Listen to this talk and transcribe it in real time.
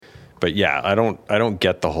But yeah, I don't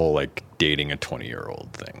get the whole like dating a 20-year-old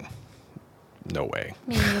thing. No way.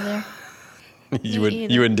 Me neither. You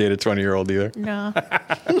wouldn't date a 20-year-old either? No.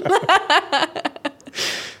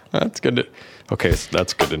 That's good. Okay, so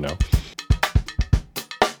that's good to know.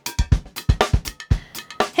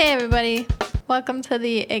 Hey, everybody. Welcome to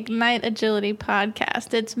the Ignite Agility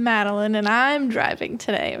podcast. It's Madeline, and I'm driving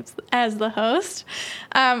today as the host.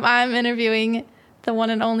 I'm interviewing the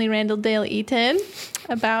one and only Randall Dale Eaton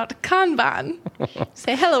about Kanban.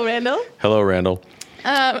 Say hello, Randall. Hello, Randall.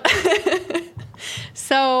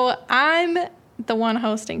 So I'm the one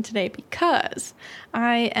hosting today because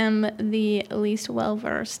I am the least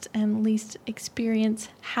well-versed and least experience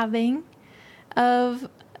having of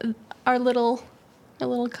our little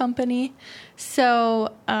company.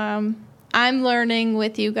 So I'm learning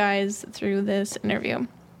with you guys through this interview.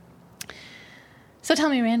 So tell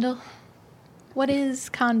me, Randall, what is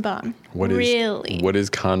Kanban really? What is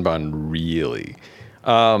Kanban really?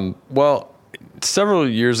 Well, several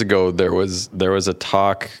years ago, there was a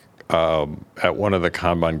talk at one of the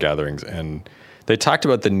Kanban gatherings, and they talked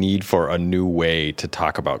about the need for a new way to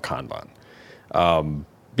talk about Kanban.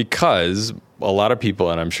 Because a lot of people,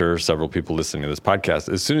 and I'm sure several people listening to this podcast,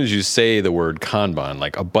 as soon as you say the word Kanban,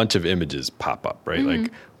 like a bunch of images pop up, right? Mm-hmm.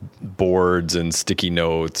 Like boards and sticky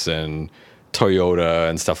notes and Toyota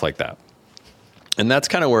and stuff like that. And that's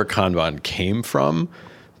kind of where Kanban came from.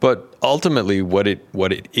 But ultimately what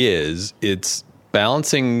it is, it's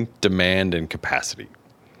balancing demand and capacity.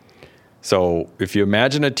 So if you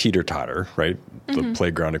imagine a teeter-totter, right, the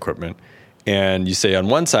playground equipment, and you say on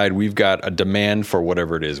one side, we've got a demand for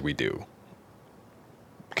whatever it is we do.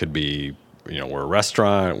 Could be, we're a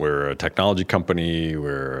restaurant, we're a technology company,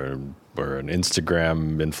 we're an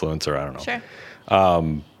Instagram influencer, I don't know.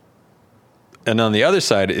 Sure. And on the other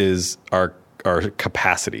side is our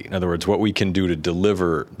capacity. In other words, what we can do to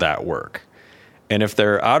deliver that work. And if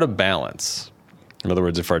they're out of balance, in other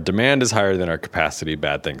words, if our demand is higher than our capacity,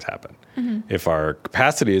 bad things happen. Mm-hmm. If our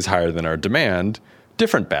capacity is higher than our demand,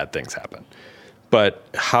 different bad things happen. But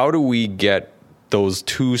how do we get those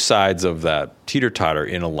two sides of that teeter-totter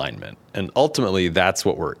in alignment? And ultimately, that's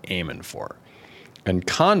what we're aiming for. And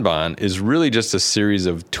Kanban is really just a series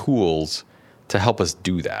of tools to help us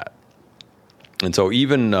do that. And so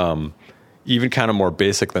even kind of more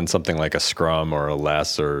basic than something like a Scrum or a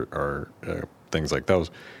Less or things like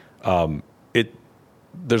those,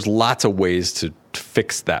 there's lots of ways to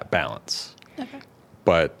fix that balance. Okay.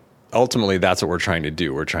 But ultimately, that's what we're trying to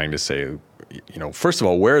do. We're trying to say, first of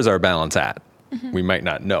all, where is our balance at? Mm-hmm. We might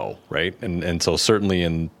not know, right? And so certainly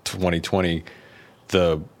in 2020,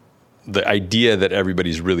 the idea that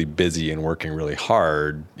everybody's really busy and working really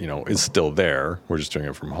hard, is still there. We're just doing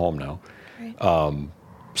it from home now. Right.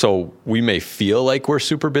 So we may feel like we're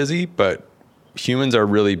super busy, but humans are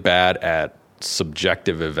really bad at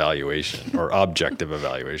subjective evaluation or objective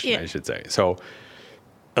evaluation, I should say. So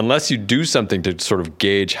unless you do something to sort of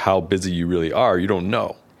gauge how busy you really are, you don't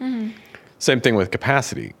know. Mm-hmm. Same thing with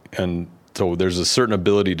capacity. And so there's a certain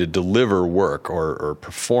ability to deliver work or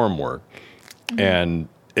perform work. Mm-hmm. And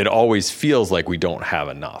it always feels like we don't have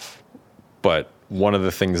enough. But one of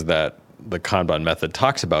the things that the Kanban method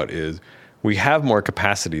talks about is we have more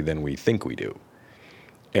capacity than we think we do.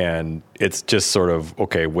 And it's just sort of,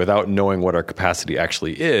 okay, without knowing what our capacity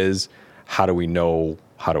actually is, how do we know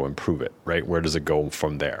how to improve it, right? Where does it go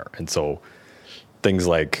from there? And so things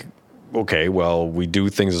like, okay, well, we do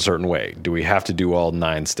things a certain way. Do we have to do all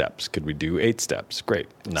 9 steps? Could we do 8 steps? Great.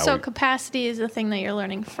 So capacity is the thing that you're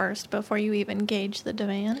learning first before you even gauge the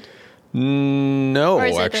demand? No, or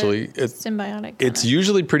is actually. It's symbiotic. It's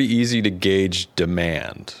usually pretty easy to gauge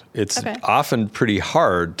demand. It's often pretty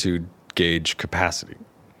hard to gauge capacity.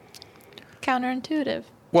 Counterintuitive,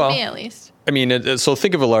 well, to me at least. I mean, so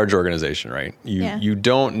think of a large organization, right? You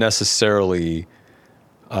don't necessarily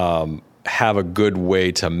have a good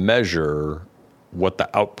way to measure what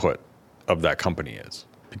the output of that company is.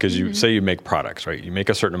 Because you say you make products, right? You make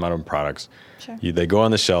a certain amount of products. Sure. They go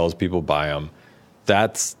on the shelves, people buy them.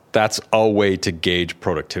 That's a way to gauge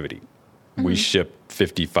productivity. Mm-hmm. We ship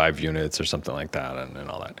 55 units or something like that and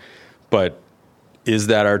all that. But is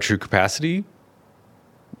that our true capacity?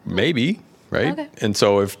 Maybe, right? Okay. And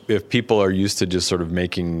so if people are used to just sort of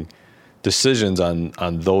making decisions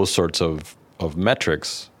on those sorts of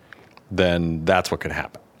metrics, then that's what could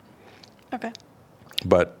happen. Okay.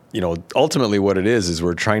 But, ultimately what it is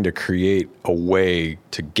we're trying to create a way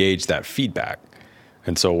to gauge that feedback.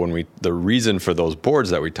 And so the reason for those boards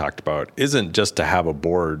that we talked about isn't just to have a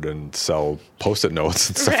board and sell Post-it notes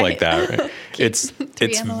and stuff like that. Right? It's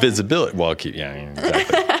visibility. Well, exactly.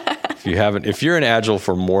 If you're in Agile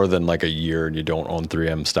for more than like a year and you don't own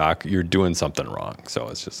 3M stock, you're doing something wrong. So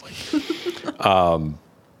it's just like,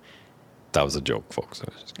 that was a joke, folks.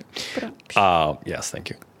 Yes, thank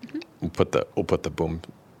you. Mm-hmm. We'll put the boom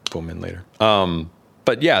in later.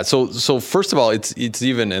 But yeah, so first of all, it's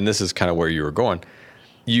even, and this is kind of where you were going.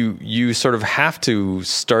 You sort of have to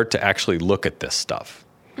start to actually look at this stuff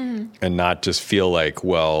and not just feel like,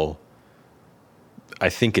 well, I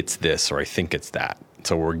think it's this or I think it's that.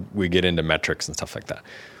 So we get into metrics and stuff like that.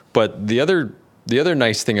 But the other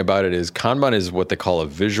nice thing about it is Kanban is what they call a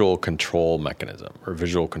visual control mechanism or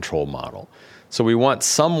visual control model. So we want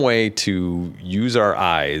some way to use our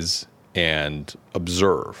eyes and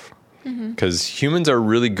observe, because humans are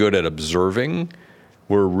really good at observing.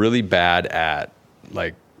 We're really bad at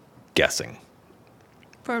like guessing.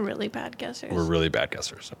 We're really bad guessers. We're really bad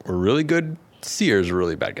guessers. We're really good seers, we're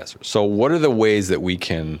really bad guessers. So what are the ways that we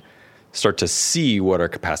can start to see what our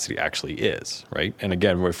capacity actually is, right? And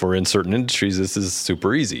again, if we're in certain industries, this is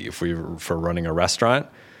super easy. If we're running a restaurant,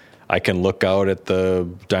 I can look out at the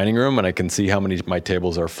dining room and I can see how many my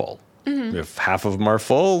tables are full. If half of them are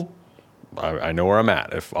full, I know where I'm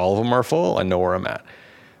at. If all of them are full, I know where I'm at.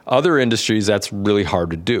 Other industries, that's really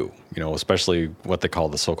hard to do, especially what they call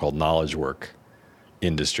the so-called knowledge work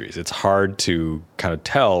industries. It's hard to kind of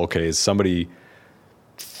tell, okay, is somebody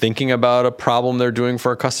thinking about a problem they're doing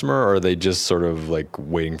for a customer, or are they just sort of like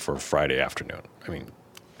waiting for Friday afternoon? I mean,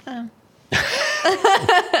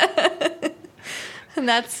 and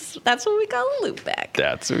that's what we call a loop back.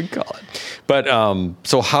 That's what we call it. But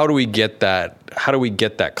so how do we get that? How do we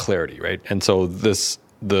get that clarity, right? And so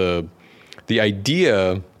the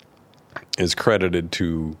idea is credited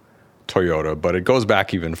to Toyota, but it goes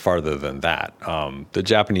back even farther than that. The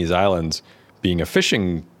Japanese islands, being a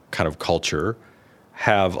fishing kind of culture,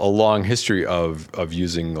 have a long history of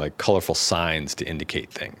using like colorful signs to indicate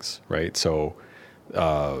things, right? So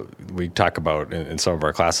we talk about in some of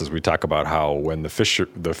our classes, we talk about how when the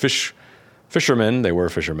fishermen, they were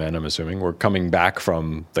fishermen, I'm assuming, were coming back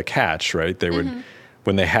from the catch, right? They would,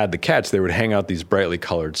 when they had the catch, they would hang out these brightly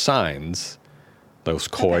colored signs, those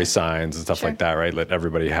koi signs and stuff like that, right? That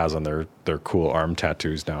everybody has on their cool arm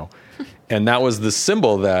tattoos now. And that was the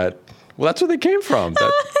symbol that, well, that's where they came from.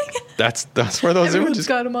 That's where those images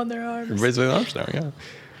got them on their arms. Everybody's on their arms now, yeah.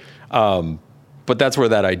 But that's where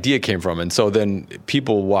that idea came from. And so then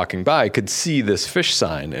people walking by could see this fish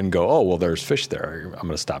sign and go, oh, well, there's fish there. I'm going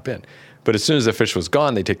to stop in. But as soon as the fish was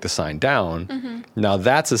gone, they take the sign down. Now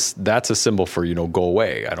that's a symbol for, go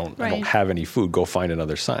away. I don't have any food. Go find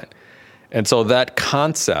another sign. And so that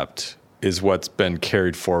concept is what's been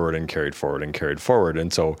carried forward and carried forward and carried forward.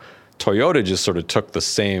 And so Toyota just sort of took the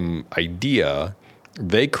same idea.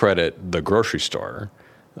 They credit the grocery store.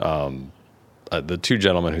 The two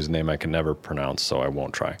gentlemen whose name I can never pronounce, so I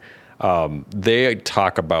won't try. They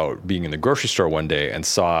talk about being in the grocery store one day and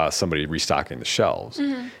saw somebody restocking the shelves.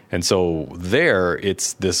 And so there,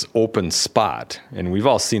 it's this open spot. And we've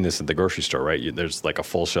all seen this at the grocery store, right? There's like a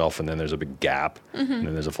full shelf, and then there's a big gap, and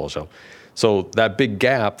then there's a full shelf. So that big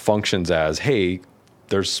gap functions as, hey,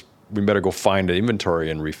 we better go find an inventory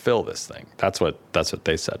and refill this thing. That's what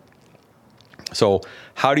they said. So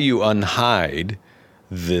how do you unhide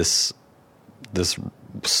this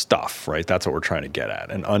stuff, right? That's what we're trying to get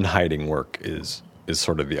at. And unhiding work is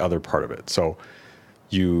sort of the other part of it. So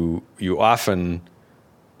you often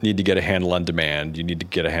need to get a handle on demand. You need to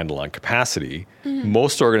get a handle on capacity.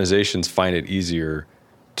 Most organizations find it easier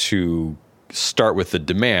to start with the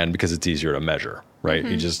demand because it's easier to measure, right?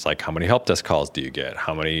 You just like, how many help desk calls do you get?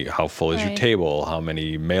 How full is your table? How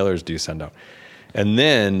many mailers do you send out? And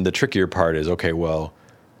then the trickier part is, okay, well,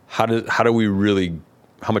 how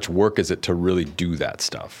much work is it to really do that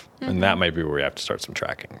stuff? And that might be where we have to start some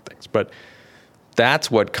tracking things. But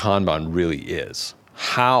that's what Kanban really is.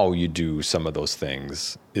 How you do some of those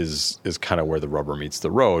things is kind of where the rubber meets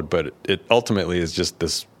the road, but it ultimately is just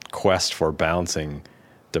this quest for balancing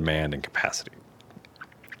demand and capacity.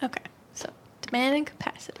 Okay, so demand and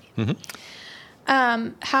capacity.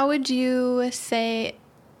 How would you say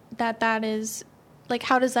that is, like,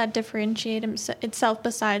 how does that differentiate itself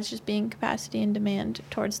besides just being capacity and demand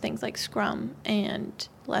towards things like Scrum and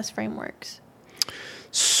less frameworks?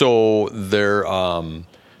 So there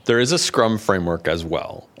is a Scrum framework as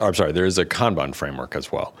well. There is a Kanban framework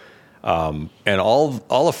as well. And all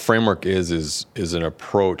a framework is an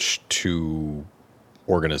approach to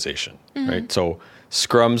organization, right? So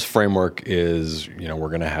Scrum's framework is, we're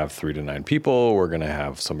going to have 3 to 9 people. We're going to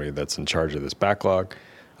have somebody that's in charge of this backlog.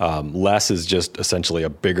 Less is just essentially a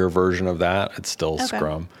bigger version of that. It's still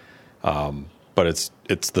Scrum, but it's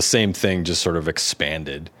the same thing, just sort of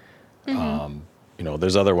expanded.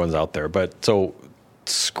 there's other ones out there. But so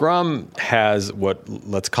Scrum has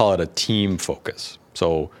let's call it a team focus.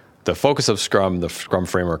 So the focus of Scrum, the Scrum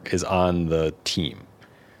framework, is on the team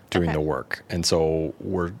doing the work. And so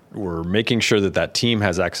we're making sure that team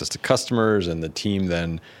has access to customers, and the team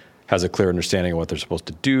then has a clear understanding of what they're supposed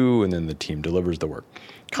to do, and then the team delivers the work.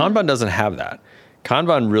 Kanban doesn't have that.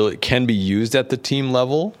 Kanban really can be used at the team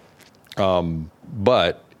level,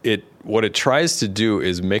 but what it tries to do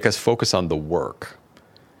is make us focus on the work.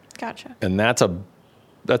 Gotcha. And that's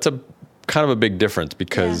a kind of a big difference,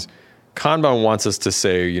 because Kanban wants us to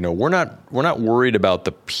say, we're not worried about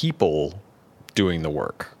the people doing the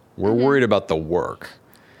work. We're worried about the work.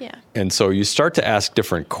 Yeah. And so you start to ask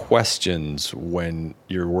different questions when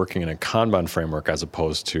you're working in a Kanban framework as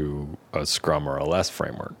opposed to a Scrum or a LeSS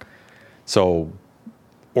framework. So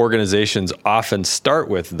organizations often start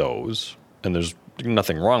with those, and there's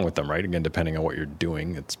nothing wrong with them, right? Again, depending on what you're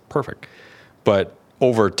doing, it's perfect. But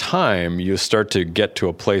over time, you start to get to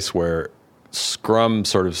a place where Scrum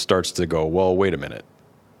sort of starts to go, well, wait a minute.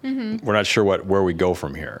 Mm-hmm. We're not sure where we go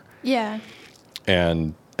from here. Yeah.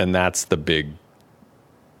 And that's the big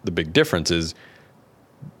difference is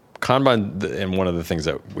Kanban. And one of the things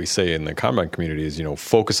that we say in the Kanban community is,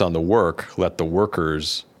 focus on the work, let the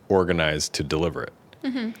workers organize to deliver it.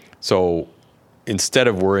 Mm-hmm. So instead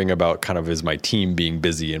of worrying about kind of, is my team being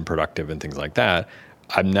busy and productive and things like that,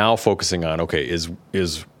 I'm now focusing on, okay,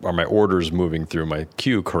 are my orders moving through my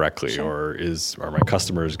queue correctly? Sure. Or are my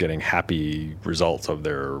customers getting happy results of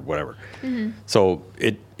their whatever? Mm-hmm. So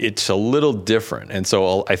it's a little different. And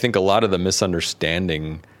so I think a lot of the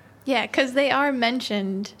misunderstanding. Yeah, because they are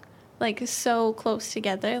mentioned like so close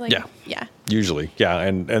together. Like, yeah. Usually. Yeah.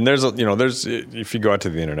 And there's if you go out to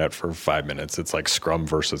the internet for 5 minutes, it's like Scrum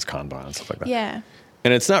versus Kanban and stuff like that. Yeah.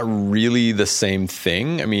 And it's not really the same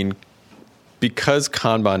thing. I mean, because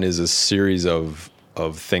Kanban is a series of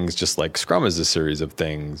things, just like Scrum is a series of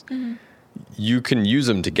things, mm-hmm. you can use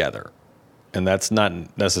them together. And that's not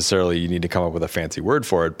necessarily, you need to come up with a fancy word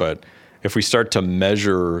for it, but if we start to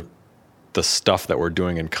measure the stuff that we're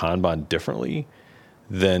doing in Kanban differently,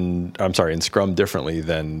 in Scrum differently,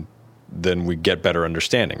 then we get better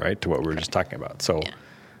understanding, right, to what we were just talking about. So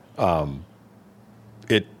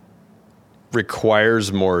it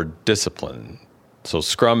requires more discipline. So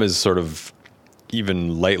Scrum is sort of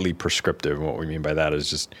even lightly prescriptive. And what we mean by that is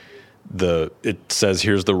just it says,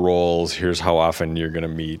 here's the roles, here's how often you're going to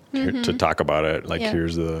meet mm-hmm. to talk about it. Like,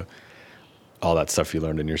 here's all that stuff you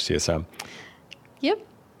learned in your CSM. Yep.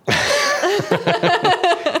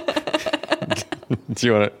 Do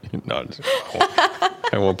you want to? No,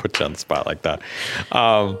 I won't put you on the spot like that.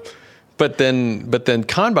 But then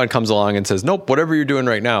Kanban comes along and says, nope, whatever you're doing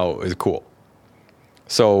right now is cool.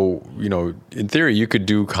 So, in theory, you could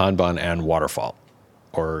do Kanban and waterfall,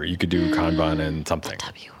 or you could do Kanban and something. The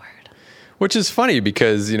W word. Which is funny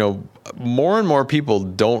because, more and more people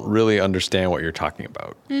don't really understand what you're talking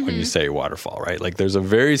about mm-hmm. when you say waterfall, right? Like, there's a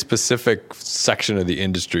very specific section of the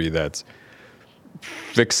industry that's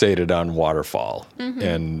fixated on waterfall. Mm-hmm.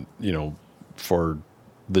 And, for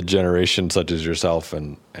the generation such as yourself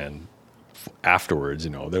and afterwards,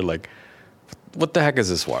 they're like, what the heck is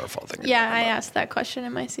this waterfall thing? Yeah, I asked that question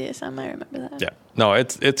in my CSM. I remember that. Yeah. No,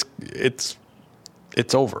 it's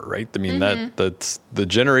over, right? I mean, mm-hmm. that's the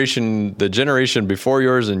generation before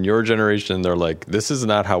yours and your generation, they're like, this is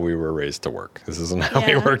not how we were raised to work. This isn't how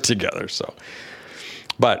we work together. So,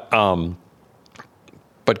 but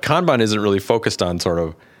Kanban isn't really focused on sort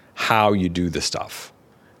of how you do the stuff.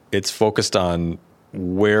 It's focused on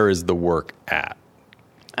where is the work at.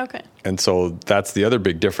 Okay. And so that's the other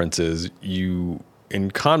big difference is in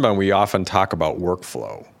Kanban, we often talk about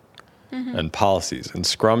workflow mm-hmm. and policies, and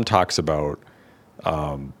Scrum talks about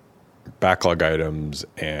backlog items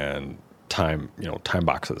and time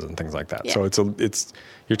boxes and things like that. Yeah. So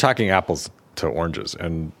you're talking apples to oranges.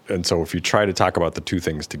 And so if you try to talk about the two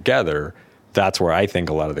things together, that's where I think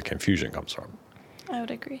a lot of the confusion comes from. I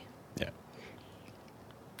would agree. Yeah.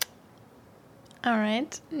 All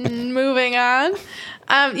right. Moving on.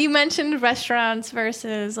 You mentioned restaurants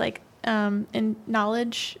versus in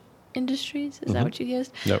knowledge industries. Is mm-hmm. that what you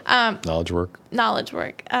used? Nope. Knowledge work. Knowledge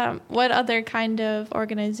work. What other kind of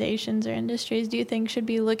organizations or industries do you think should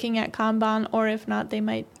be looking at Kanban, or if not, they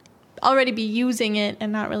might already be using it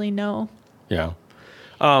and not really know? Yeah.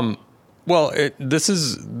 Well, this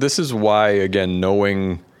is why, again,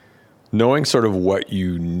 knowing sort of what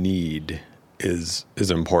you need is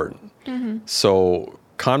important. Mm-hmm. So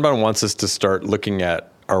Kanban wants us to start looking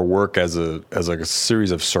at our work as a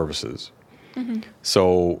series of services. Mm-hmm.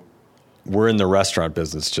 So we're in the restaurant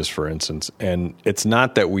business, just for instance, and it's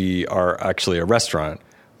not that we are actually a restaurant.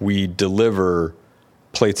 We deliver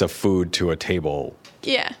plates of food to a table.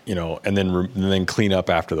 Yeah. And then clean up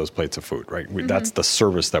after those plates of food, right? That's the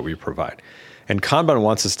service that we provide. And Kanban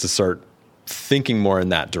wants us to start thinking more in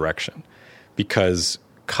that direction, because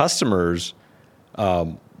customers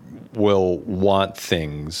will want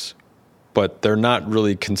things, but they're not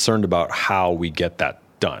really concerned about how we get that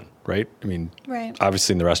done, right? I mean,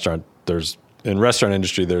 obviously in the restaurant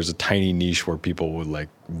industry, there's a tiny niche where people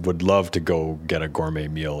would love to go get a gourmet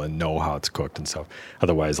meal and know how it's cooked and stuff.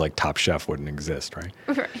 Otherwise, like Top Chef wouldn't exist, right?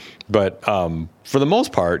 Right. But for the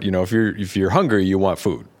most part, if you're hungry, you want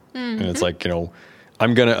food, and it's like,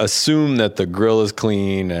 I'm going to assume that the grill is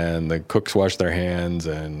clean and the cooks wash their hands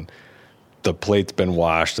and the plate's been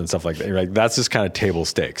washed and stuff like that. Right? That's just kind of table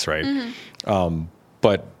stakes, right?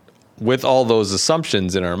 But with all those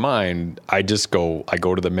assumptions in our mind, I go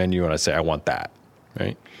to the menu and I say, I want that,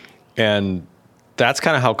 right? And that's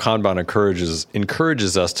kind of how Kanban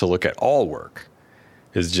encourages us to look at all work,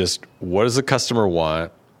 is just, what does the customer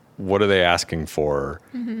want? What are they asking for?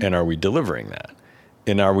 And are we delivering that?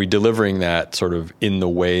 And are we delivering that sort of in the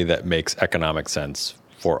way that makes economic sense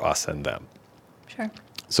for us and them? Sure.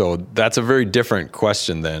 So that's a very different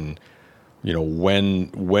question than,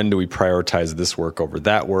 when do we prioritize this work over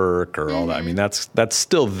that work or all that? I mean, that's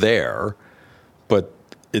still there, but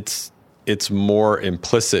it's more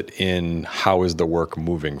implicit in how is the work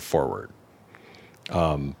moving forward.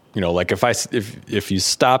 Like if you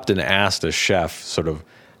stopped and asked a chef sort of,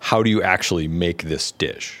 how do you actually make this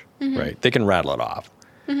dish, right? They can rattle it off,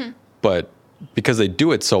 but because they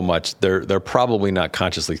do it so much, they're probably not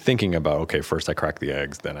consciously thinking about, okay, first I crack the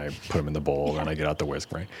eggs, then I put them in the bowl, then I get out the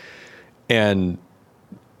whisk, right? And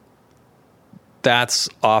that's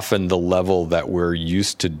often the level that we're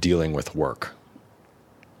used to dealing with work,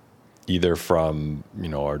 either from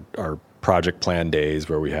our project plan days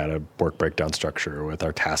where we had a work breakdown structure with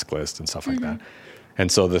our task list and stuff like that. And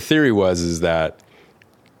so the theory is that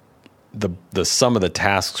the sum of the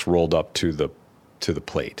tasks rolled up to the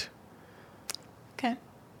plate. Okay.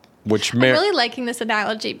 I'm really liking this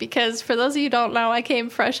analogy, because for those of you who don't know, I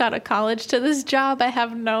came fresh out of college to this job. I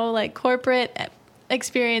have no corporate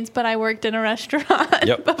experience, but I worked in a restaurant.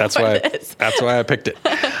 Yep, that's why I picked it.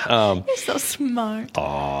 You're so smart.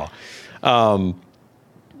 Aw.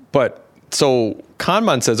 But so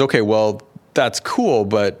Kanban says, okay, well, that's cool,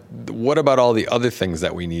 but what about all the other things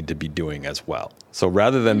that we need to be doing as well? So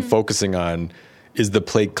rather than focusing on, is the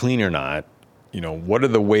plate clean or not, what are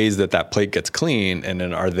the ways that plate gets clean, and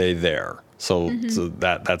then are they there? So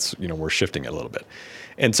that's we're shifting it a little bit.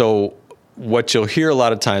 And so what you'll hear a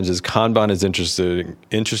lot of times is Kanban is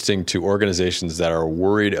interesting to organizations that are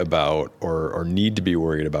worried about or need to be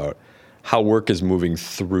worried about how work is moving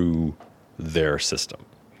through their system.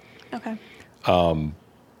 Okay.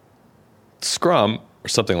 Scrum or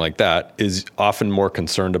something like that is often more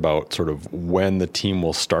concerned about sort of when the team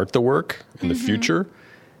will start the work in the future.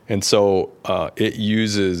 And so it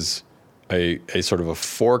uses a sort of a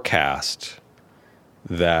forecast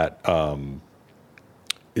that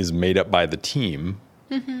is made up by the team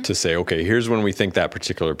to say, okay, here's when we think that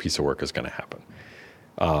particular piece of work is going to happen.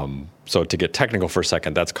 So to get technical for a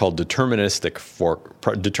second, that's called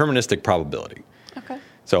deterministic probability. Okay.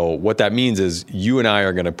 So what that means is you and I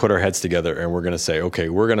are going to put our heads together and we're going to say, okay,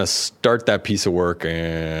 we're going to start that piece of work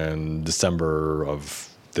in December of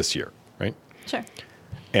this year, right? Sure.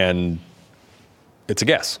 And it's a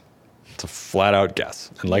guess. It's a flat out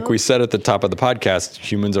guess. And like we said at the top of the podcast,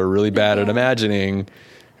 humans are really bad at imagining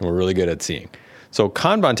and we're really good at seeing. So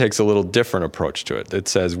Kanban takes a little different approach to it. It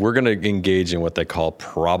says we're going to engage in what they call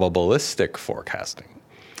probabilistic forecasting,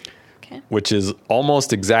 which is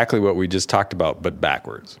almost exactly what we just talked about, but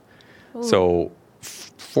backwards. Ooh. So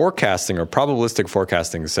forecasting or probabilistic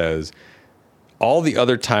forecasting says all the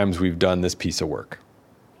other times we've done this piece of work,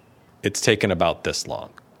 it's taken about this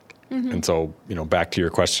long. And so, back to your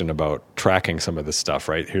question about tracking some of this stuff,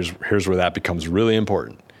 right? Here's where that becomes really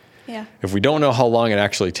important. Yeah. If we don't know how long it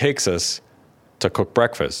actually takes us to cook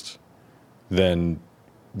breakfast, then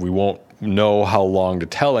we won't know how long to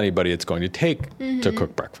tell anybody it's going to take to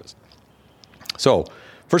cook breakfast. So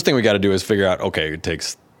first thing we got to do is figure out, okay, it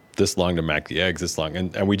takes this long to mac the eggs, this long,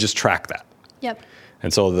 and we just track that. Yep.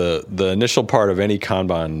 And so the initial part of any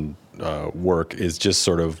Kanban work is just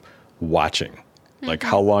sort of watching. Like,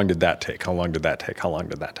 how long did that take? How long did that take? How long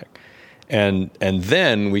did that take? And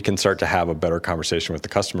then we can start to have a better conversation with the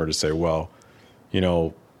customer to say, well,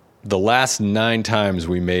 the last 9 times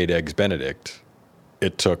we made Eggs Benedict,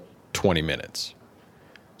 it took 20 minutes.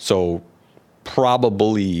 So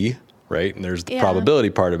probably, right, and there's the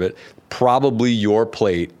probability part of it, probably your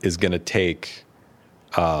plate is going to take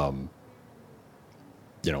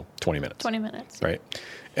 20 minutes. 20 minutes. Right.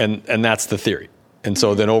 And that's the theory. And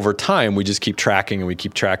so then over time, we just keep tracking and we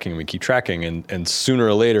keep tracking and we keep tracking. And sooner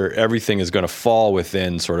or later, everything is going to fall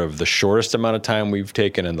within sort of the shortest amount of time we've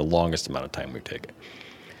taken and the longest amount of time we've taken.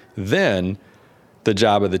 Then the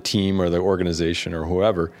job of the team or the organization or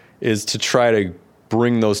whoever is to try to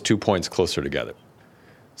bring those 2 points closer together.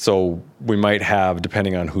 So we might have,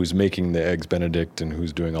 depending on who's making the Eggs Benedict and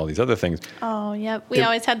who's doing all these other things. Oh, yep. We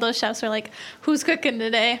always had those chefs who are like, who's cooking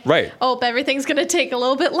today? Right. Oh, everything's going to take a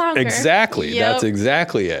little bit longer. Exactly. Yep. That's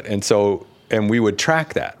exactly it. And we would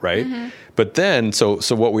track that, right? Mm-hmm. But then, so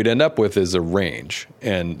what we'd end up with is a range.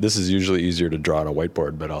 And this is usually easier to draw on a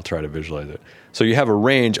whiteboard, but I'll try to visualize it. So you have a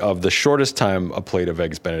range of the shortest time a plate of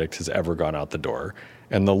Eggs Benedict has ever gone out the door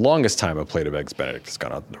and the longest time a plate of Eggs Benedict has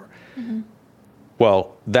gone out the door. Mm-hmm.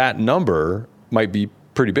 Well, that number might be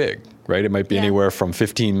pretty big, right? It might be anywhere from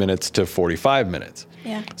 15 minutes to 45 minutes.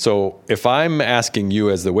 Yeah. So if I'm asking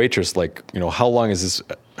you as the waitress, like, how long is it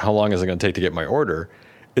going to take to get my order?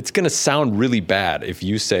 It's going to sound really bad if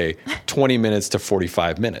you say 20 minutes to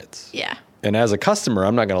 45 minutes. Yeah. And as a customer,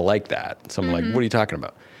 I'm not going to like that. So I'm like, what are you talking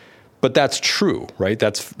about? But that's true, right?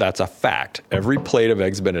 That's a fact. Every plate of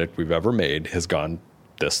Eggs Benedict we've ever made has gone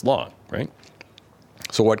this long, right?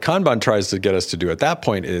 So what Kanban tries to get us to do at that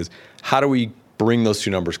point is, how do we bring those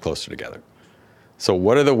two numbers closer together? So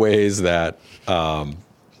what are the ways that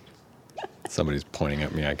somebody's pointing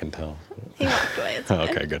at me, I can tell. He walked away. It's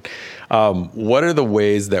okay. Okay, good. What are the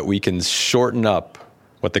ways that we can shorten up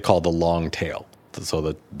what they call the long tail?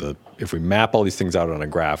 So if we map all these things out on a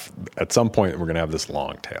graph, at some point we're going to have this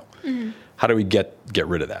long tail. Mm-hmm. How do we get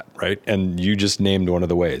rid of that, right? And you just named one of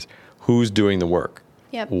the ways. Who's doing the work?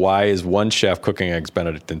 Yep. Why is one chef cooking Eggs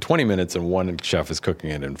Benedict in 20 minutes and one chef is cooking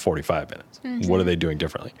it in 45 minutes? Mm-hmm. What are they doing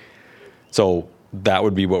differently? So that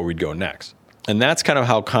would be what we'd go next. And that's kind of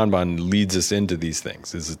how Kanban leads us into these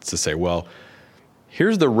things, is to say, well,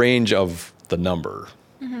 here's the range of the number.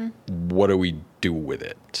 Mm-hmm. What do we do with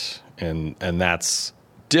it? And that's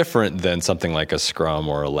different than something like a Scrum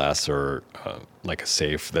or a LESS or like a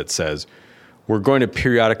SAFe that says, we're going to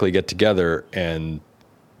periodically get together and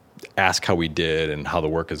ask how we did and how the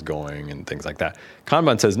work is going and things like that.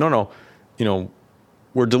 Kanban says, no,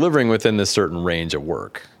 we're delivering within this certain range of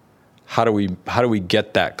work. How do we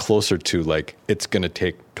get that closer to, like, it's going to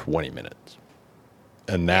take 20 minutes?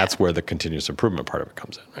 And that's where the continuous improvement part of it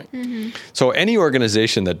comes in, right? Mm-hmm. So any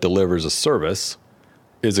organization that delivers a service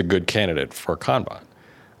is a good candidate for Kanban.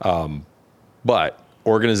 But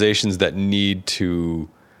organizations that need to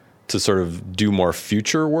sort of do more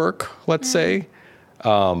future work, let's say,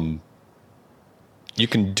 you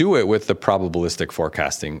can do it with the probabilistic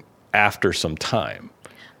forecasting after some time.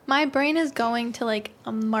 My brain is going to like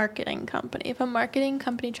a marketing company. If a marketing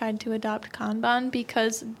company tried to adopt Kanban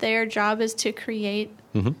because their job is to create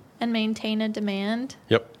and maintain a demand.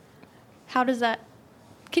 Yep. How does that?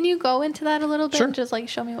 Can you go into that a little bit? Sure. And just like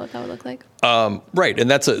show me what that would look like? Right, and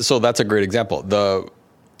that's a great example.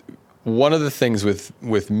 One of the things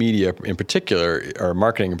with media in particular, or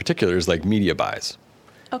marketing in particular, is like media buys.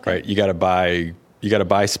 Okay. Right, you got to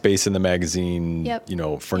buy space in the magazine,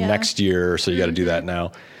 for next year. So you got to do that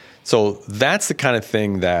now. So that's the kind of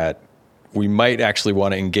thing that we might actually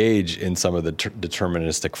want to engage in some of the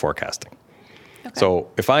deterministic forecasting. Okay.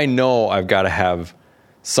 So if I know I've got to have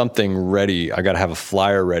something ready, I got to have a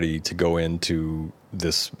flyer ready to go into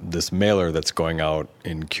this mailer that's going out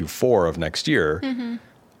in Q4 of next year,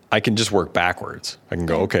 I can just work backwards. I can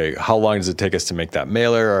go, okay, how long does it take us to make that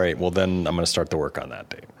mailer? All right, well then I'm going to start the work on that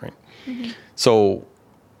date, right? Mm-hmm. So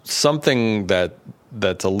something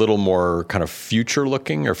that's a little more kind of future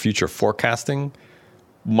looking or future forecasting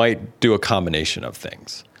might do a combination of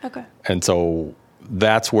things. Okay. And so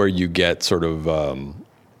that's where you get sort of,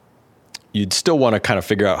 you'd still want to kind of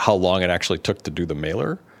figure out how long it actually took to do the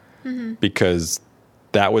mailer, because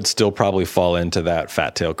that would still probably fall into that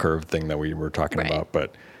fat tail curve thing that we were talking about.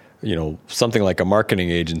 But, something like a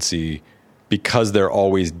marketing agency, because they're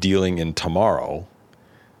always dealing in tomorrow,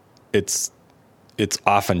 it's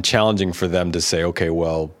often challenging for them to say, okay,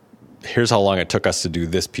 well, here's how long it took us to do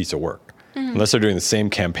this piece of work. Unless they're doing the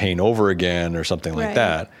same campaign over again or something like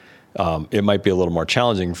that, it might be a little more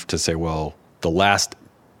challenging to say, well, the last,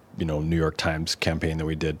 New York Times campaign that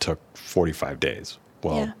we did took 45 days.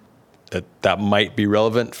 Well, that might be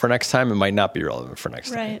relevant for next time. It might not be relevant for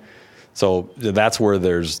next time. So that's where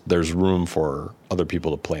there's room for other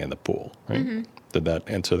people to play in the pool. Right? Did that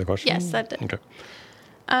answer the question? Yes, that did. Okay.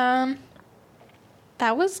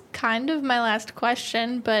 That was kind of my last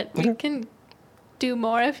question, but we can do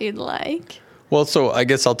more if you'd like. Well, so I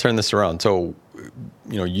guess I'll turn this around. So,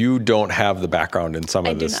 you don't have the background in some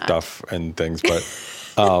of this stuff and things, but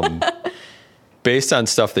Based on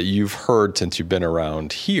stuff that you've heard since you've been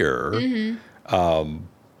around here,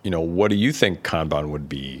 what do you think Kanban would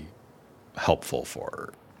be helpful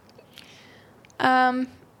for?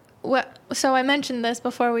 So I mentioned this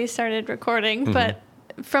before we started recording, but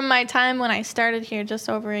from my time when I started here just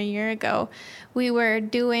over a year ago, we were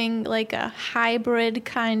doing like a hybrid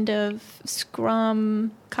kind of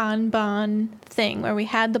Scrum Kanban thing where we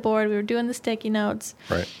had the board, we were doing the sticky notes.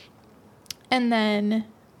 Right. And then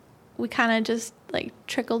we kind of just like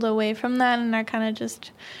trickled away from that and are kind of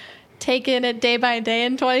just taking it day by day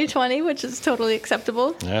in 2020, which is totally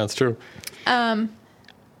acceptable. Yeah, that's true.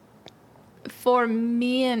 For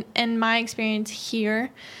me and my experience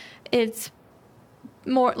here, it's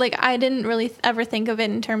more like I didn't really ever think of it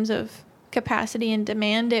in terms of capacity and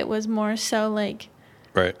demand. It was more so like,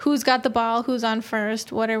 right, who's got the ball, who's on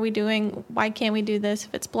first, what are we doing, why can't we do this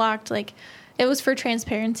if it's blocked? Like, it was for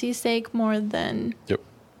transparency's sake more than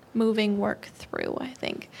moving work through, I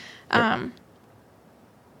think. Yep.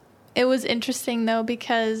 It was interesting though,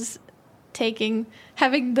 because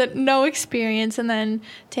having the no experience and then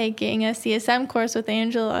taking a CSM course with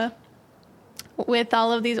Angela with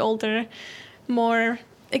all of these older, more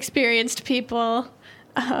experienced people,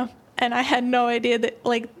 and I had no idea that,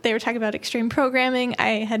 like, they were talking about extreme programming.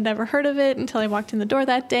 I had never heard of it until I walked in the door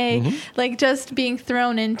that day. Like, just being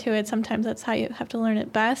thrown into it, sometimes that's how you have to learn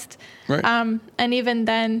it best. Right. And even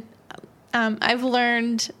then, I've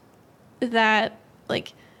learned that,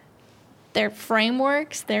 like, they're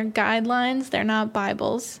frameworks, they're guidelines, they're not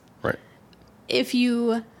Bibles. Right. If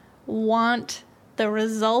you want the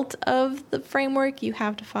result of the framework, you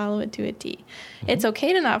have to follow it to a T. It's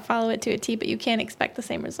okay to not follow it to a T, but you can't expect the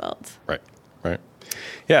same results. Right.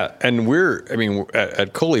 Yeah, and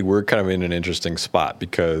at Coley, we're kind of in an interesting spot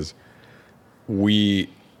because we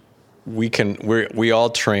all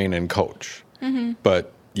train and coach,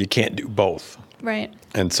 but you can't do both. Right.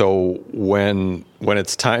 And so when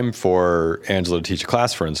it's time for Angela to teach a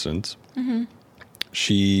class, for instance,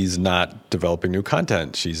 she's not developing new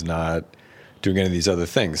content. She's not doing any of these other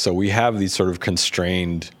things. So we have these sort of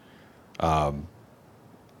constrained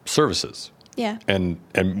services. Yeah. And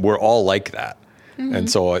we're all like that. And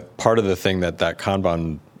so part of the thing that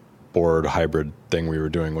Kanban board hybrid thing we were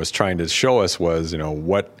doing was trying to show us was,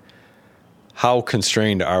 how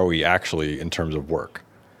constrained are we actually in terms of work?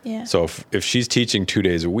 Yeah. So if she's teaching 2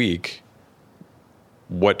 days a week,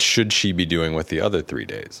 what should she be doing with the other 3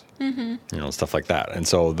 days? Stuff like that. And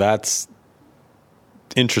so that's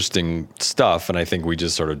interesting stuff. And I think we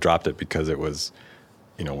just sort of dropped it because it was,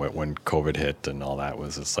 when COVID hit and all that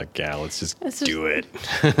was just like, yeah, let's just do it.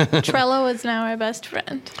 Trello is now our best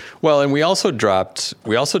friend. Well, and we also dropped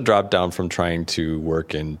down from trying to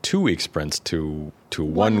work in 2-week sprints to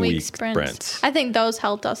 1 week sprints. I think those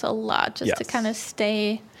helped us a lot just to kind of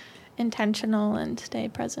stay intentional and stay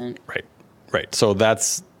present. Right. So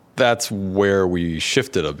that's where we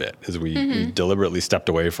shifted a bit, is we deliberately stepped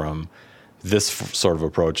away from this sort of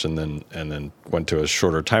approach and then went to a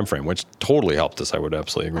shorter time frame, which totally helped us. I would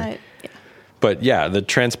absolutely agree. But yeah, the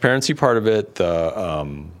transparency part of it,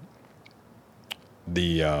 the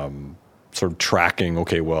sort of tracking.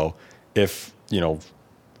 Okay, well, if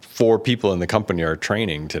 4 people in the company are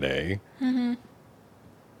training today,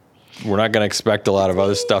 we're not going to expect a lot of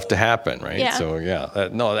other stuff to happen, right? Yeah. So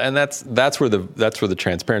and that's where the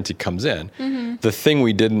transparency comes in. The thing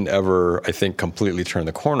we didn't ever, I think, completely turn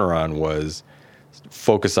the corner on was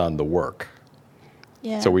focus on the work.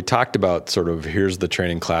 Yeah. So we talked about sort of, here's the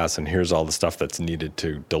training class and here's all the stuff that's needed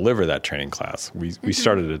to deliver that training class. We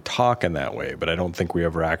started to talk in that way, but I don't think we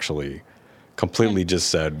ever actually completely just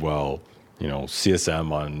said, well,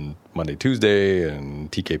 CSM on Monday, Tuesday,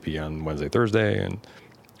 and TKP on Wednesday, Thursday, and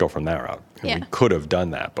go from that route. We could have done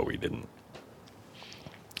that, but we didn't.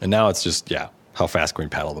 And now it's just, how fast can we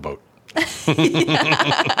paddle the boat?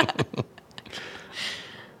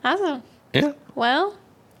 Awesome. Yeah. Well,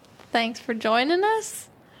 thanks for joining us.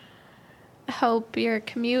 I hope your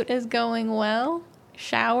commute is going well.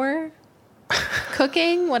 Shower,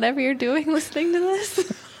 cooking, whatever you're doing listening to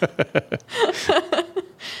this.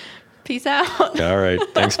 Peace out. All right.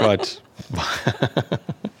 Thanks much.